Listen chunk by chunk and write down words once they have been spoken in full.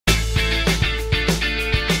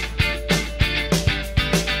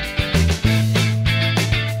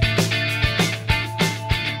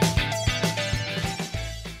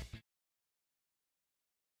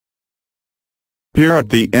Peer at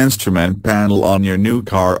the instrument panel on your new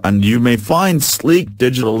car and you may find sleek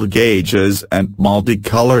digital gauges and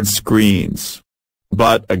multicolored screens.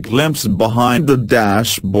 But a glimpse behind the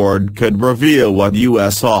dashboard could reveal what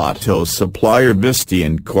U.S. auto supplier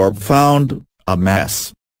Visteon Corp found: a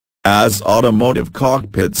mess. As automotive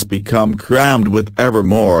cockpits become crammed with ever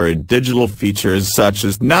more digital features such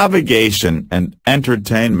as navigation and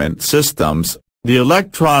entertainment systems, the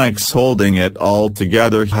electronics holding it all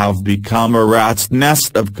together have become a rat's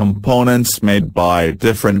nest of components made by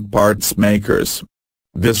different parts makers.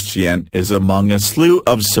 Visteon is among a slew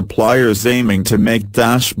of suppliers aiming to make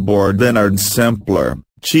dashboard innards simpler,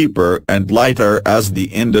 cheaper and lighter as the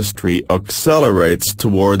industry accelerates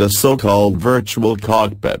toward a so-called virtual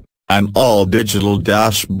cockpit, an all-digital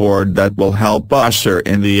dashboard that will help usher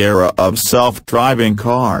in the era of self-driving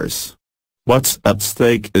cars. What's at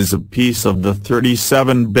stake is a piece of the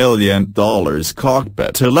 $37 billion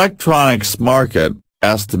cockpit electronics market,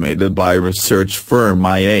 estimated by research firm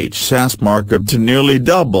IHS Market to nearly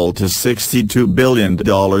double to $62 billion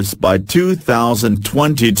by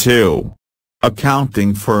 2022.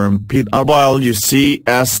 Accounting firm PwC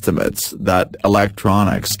estimates that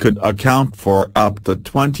electronics could account for up to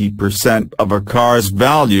 20% of a car's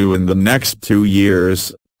value in the next 2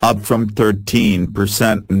 years, up from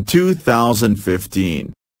 13% in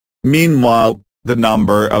 2015. Meanwhile, the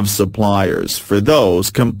number of suppliers for those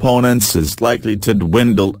components is likely to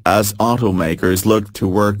dwindle as automakers look to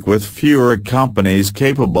work with fewer companies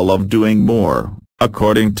capable of doing more,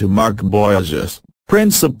 according to Mark Boyages,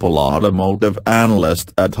 principal automotive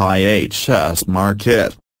analyst at IHS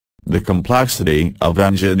Market. The complexity of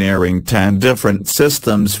engineering 10 different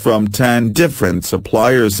systems from 10 different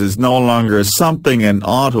suppliers is no longer something an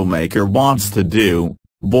automaker wants to do,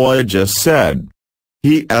 Boyages said.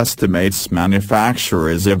 He estimates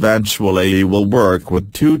manufacturers eventually will work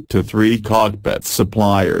with 2 to 3 cockpit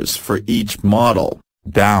suppliers for each model,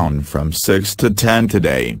 down from 6 to 10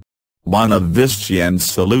 today. One of Visteon's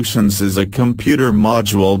solutions is a computer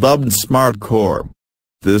module dubbed SmartCore.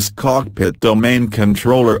 This cockpit domain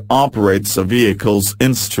controller operates a vehicle's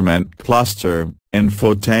instrument cluster,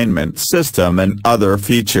 infotainment system and other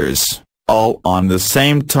features, all on the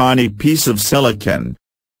same tiny piece of silicon.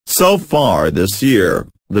 So far this year,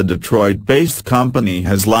 the Detroit-based company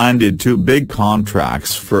has landed 2 big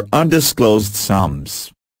contracts for undisclosed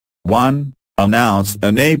sums. One, announced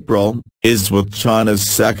in April, is with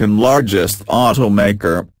China's second-largest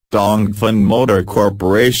automaker, Dongfeng Motor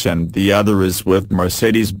Corporation. The other is with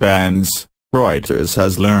Mercedes-Benz, Reuters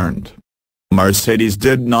has learned. Mercedes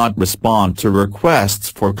did not respond to requests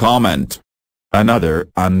for comment. Another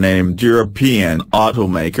unnamed European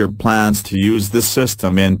automaker plans to use the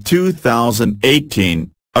system in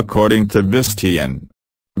 2018, according to Visteon.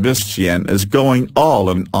 Visteon is going all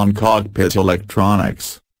in on cockpit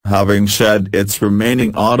electronics, having shed its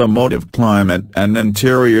remaining automotive climate and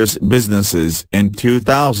interiors businesses in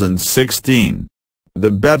 2016.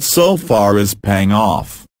 The bet so far is paying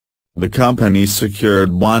off. The company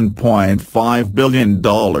secured $1.5 billion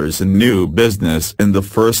in new business in the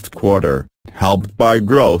first quarter, helped by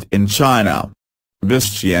growth in China.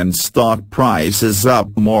 Visteon's stock price is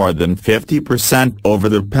up more than 50% over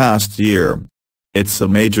the past year. It's a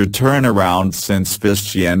major turnaround since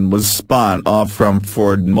Visteon was spun off from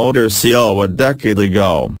Ford Motor Co. a decade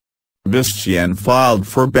ago. Visteon filed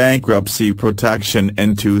for bankruptcy protection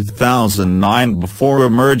in 2009 before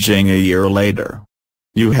emerging a year later.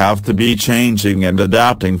 You have to be changing and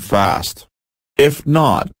adapting fast. If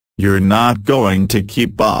not, you're not going to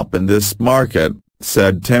keep up in this market,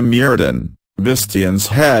 said Tim Yearden, Visteon's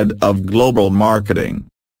head of global marketing.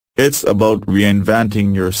 It's about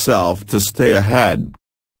reinventing yourself to stay ahead.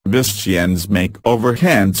 Visteon's makeover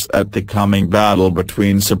hints at the coming battle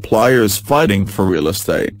between suppliers fighting for real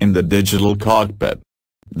estate in the digital cockpit.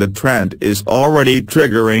 The trend is already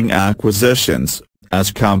triggering acquisitions,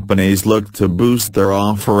 as companies look to boost their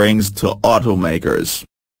offerings to automakers.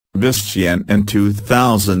 Visteon in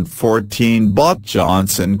 2014 bought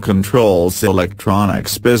Johnson Controls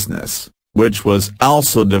electronics business, which was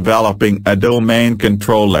also developing a domain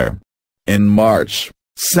controller. In March,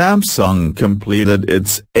 Samsung completed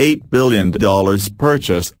its $8 billion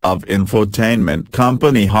purchase of infotainment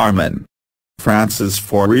company Harman. France's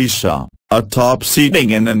Faurecia, a top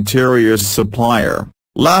seating and interiors supplier,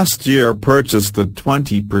 last year purchased a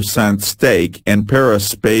 20% stake in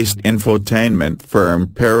Paris-based infotainment firm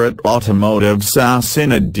Parrot Automotive SAS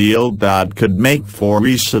in a deal that could make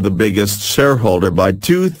Faurecia the biggest shareholder by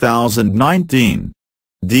 2019.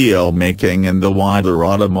 Deal-making in the wider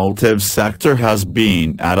automotive sector has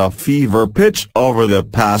been at a fever pitch over the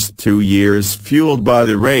past 2 years, fueled by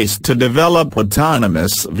the race to develop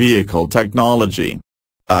autonomous vehicle technology.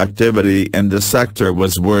 Activity in the sector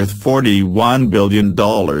was worth $41 billion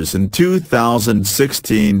in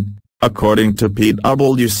 2016, according to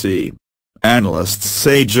PwC. Analysts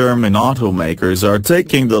say German automakers are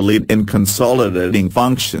taking the lead in consolidating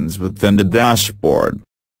functions within the dashboard.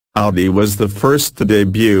 Audi was the first to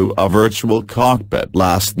debut a virtual cockpit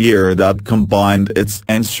last year that combined its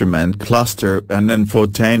instrument cluster and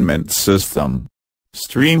infotainment system.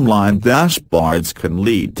 Streamlined dashboards can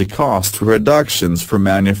lead to cost reductions for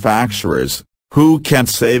manufacturers, who can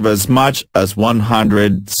save as much as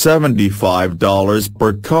 $175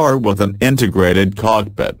 per car with an integrated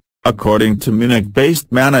cockpit, according to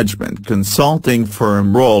Munich-based management consulting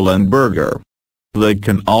firm Roland Berger. They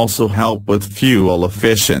can also help with fuel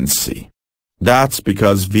efficiency. That's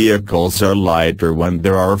because vehicles are lighter when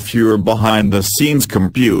there are fewer behind-the-scenes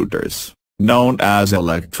computers, known as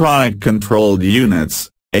electronic controlled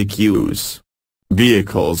units, ECUs.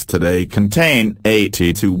 Vehicles today contain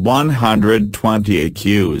 80 to 120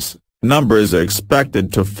 ECUs, numbers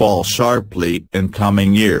expected to fall sharply in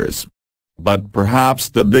coming years. But perhaps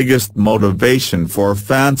the biggest motivation for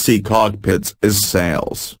fancy cockpits is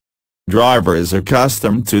sales. Drivers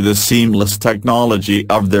accustomed to the seamless technology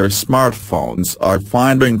of their smartphones are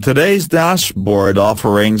finding today's dashboard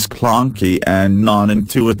offerings clunky and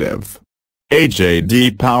non-intuitive. A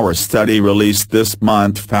J.D. Power study released this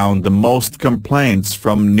month found the most complaints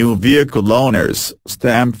from new vehicle owners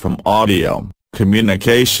stemmed from audio,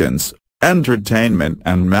 communications, entertainment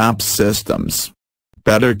and map systems.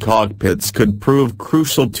 Better cockpits could prove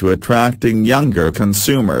crucial to attracting younger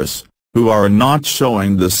consumers, who are not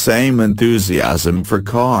showing the same enthusiasm for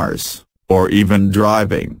cars, or even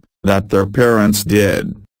driving, that their parents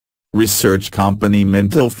did. Research company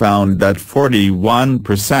Mintel found that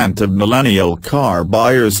 41% of millennial car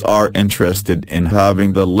buyers are interested in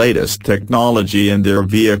having the latest technology in their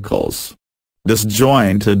vehicles.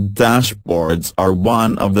 Disjointed dashboards are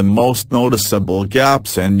one of the most noticeable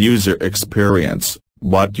gaps in user experience,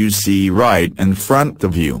 what you see right in front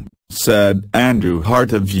of you, said Andrew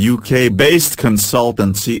Hart of UK-based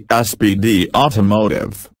consultancy SPD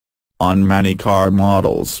Automotive. On many car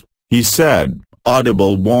models, he said,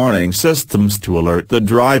 audible warning systems to alert the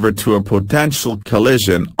driver to a potential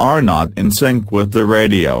collision are not in sync with the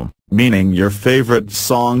radio, meaning your favorite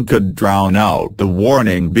song could drown out the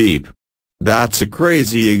warning beep. That's a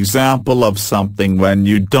crazy example of something when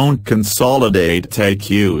you don't consolidate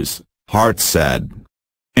ECUs, Hart said.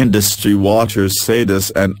 Industry watchers say this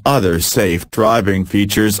and other safe driving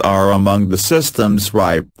features are among the systems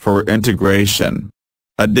ripe for integration.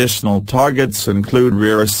 Additional targets include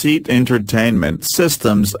rear seat entertainment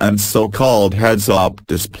systems and so-called heads-up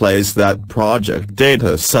displays that project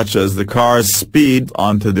data such as the car's speed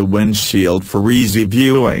onto the windshield for easy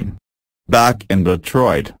viewing. Back in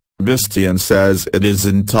Detroit, Visteon says it is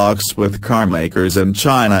in talks with carmakers in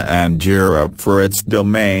China and Europe for its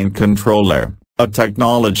domain controller, a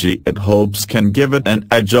technology it hopes can give it an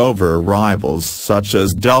edge over rivals such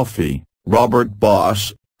as Delphi, Robert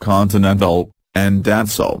Bosch, Continental, and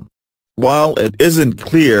Denso. While it isn't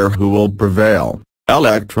clear who will prevail,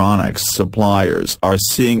 electronics suppliers are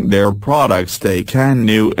seeing their products take on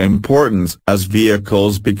new importance as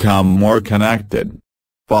vehicles become more connected.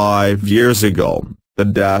 5 years ago, the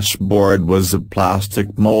dashboard was a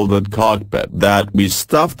plastic molded cockpit that we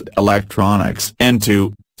stuffed electronics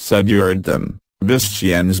into, said Jordan,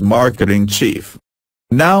 Visteon's marketing chief.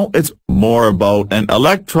 Now it's more about an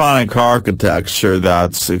electronic architecture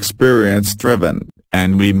that's experience-driven,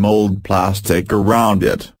 and we mold plastic around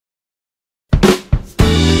it.